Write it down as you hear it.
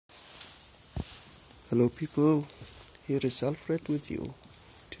Hello people, here is Alfred with you.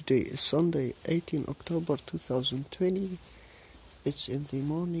 Today is Sunday, 18 October 2020. It's in the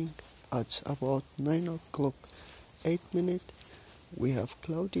morning at about 9 o'clock, 8 minutes. We have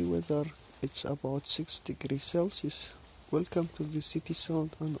cloudy weather. It's about 6 degrees Celsius. Welcome to the City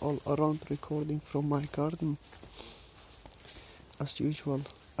Sound and all around recording from my garden. As usual,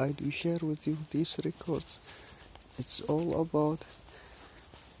 I do share with you these records. It's all about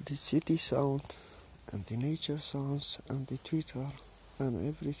the city sound and the nature sounds and the Twitter and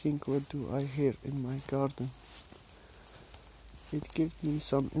everything what do I hear in my garden. It gives me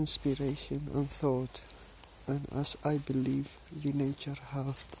some inspiration and thought, and as I believe the nature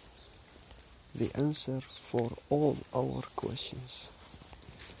have the answer for all our questions.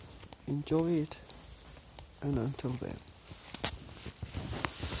 Enjoy it, and until then.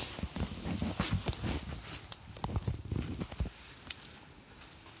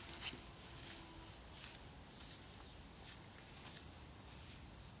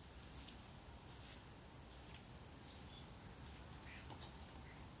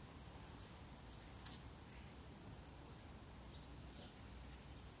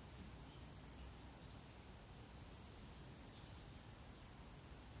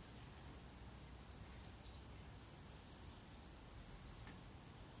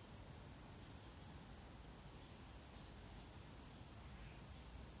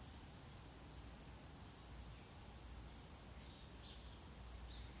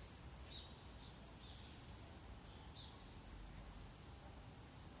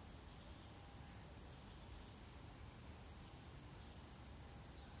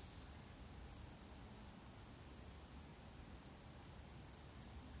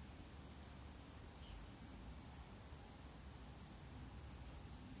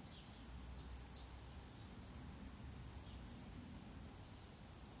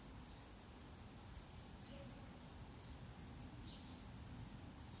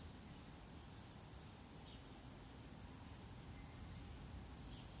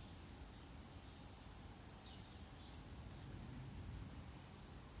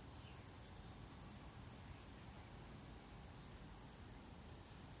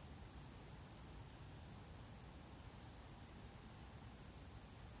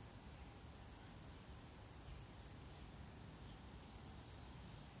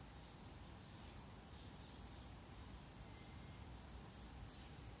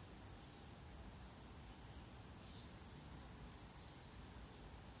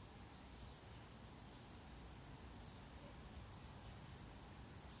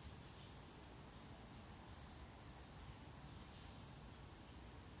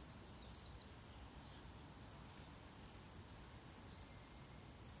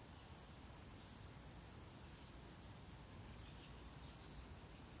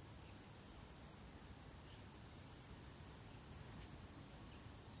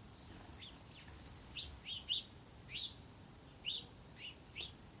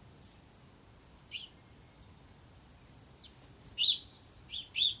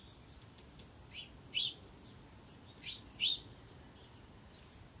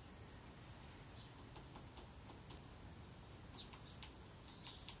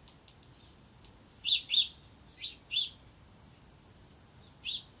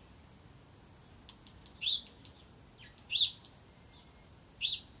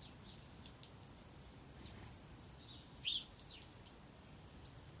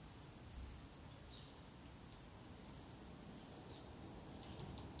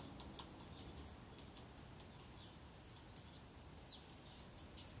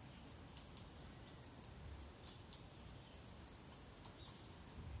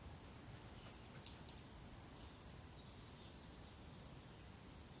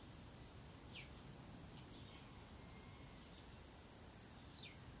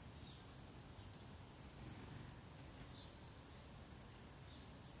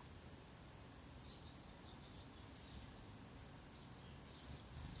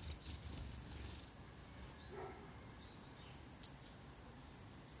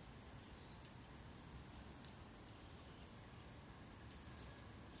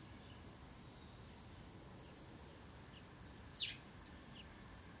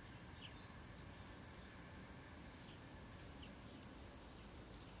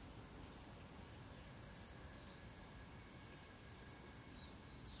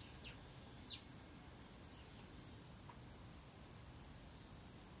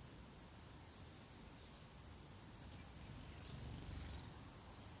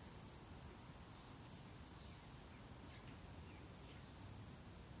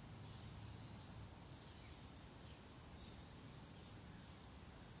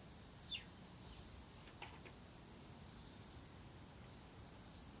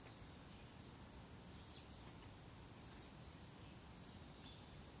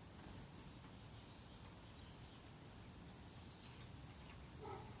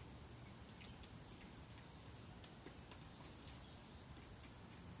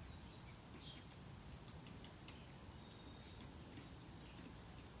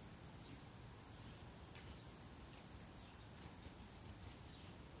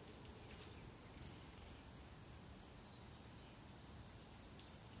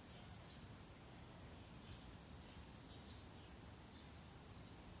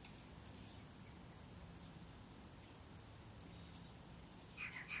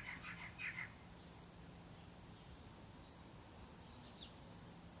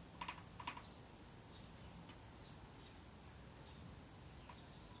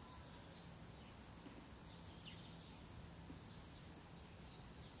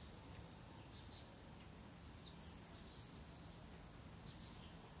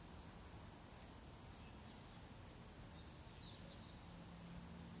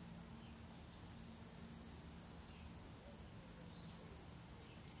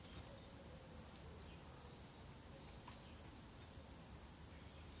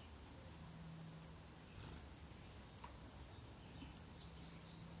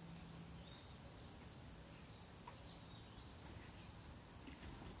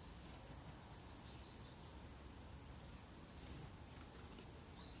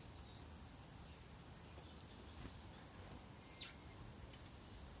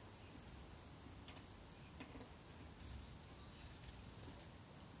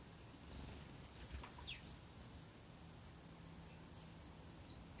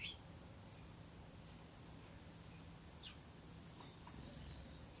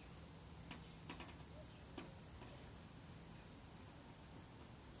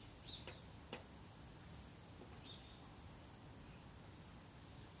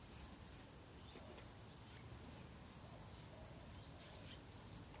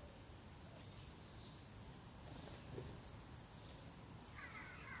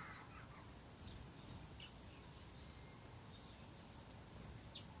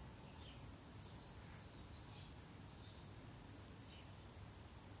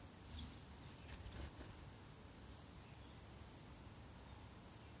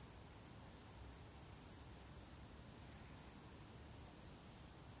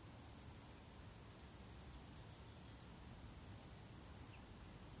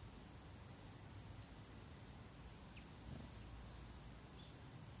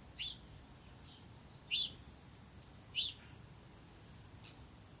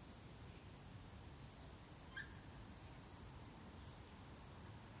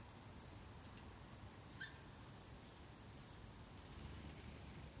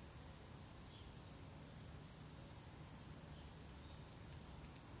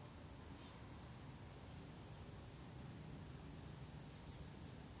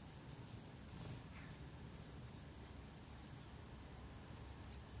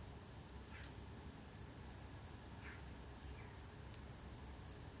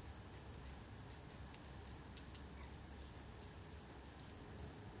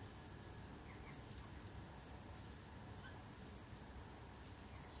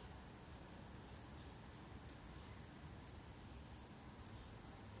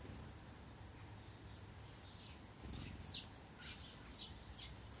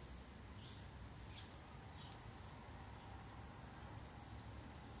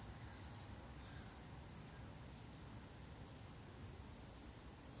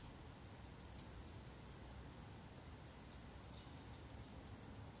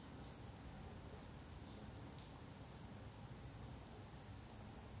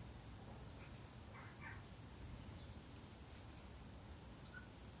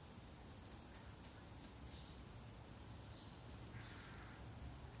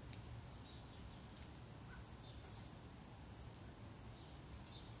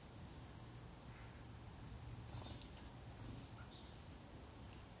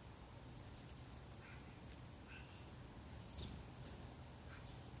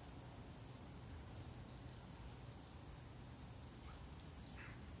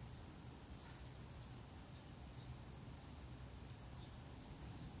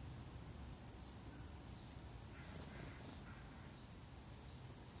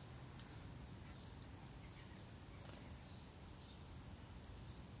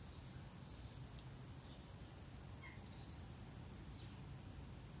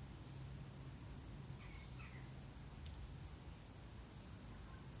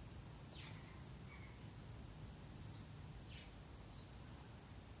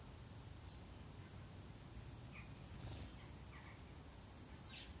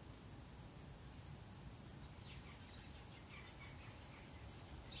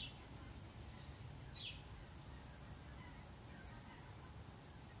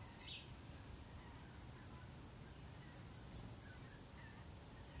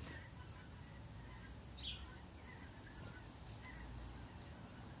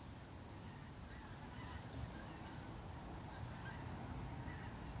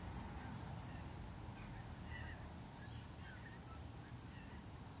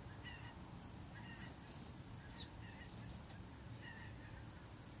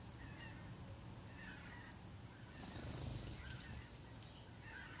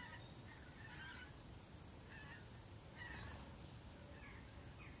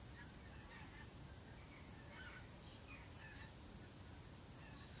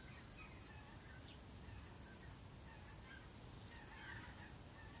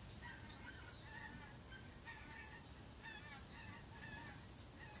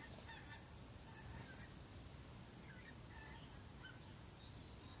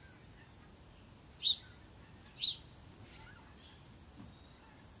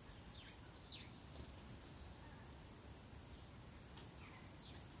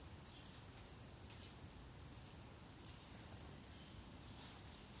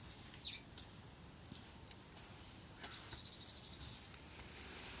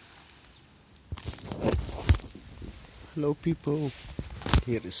 Hello people,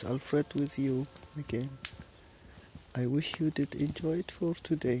 here is Alfred with you again. I wish you did enjoy it for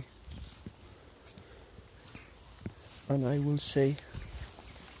today. And I will say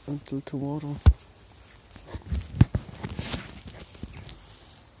until tomorrow.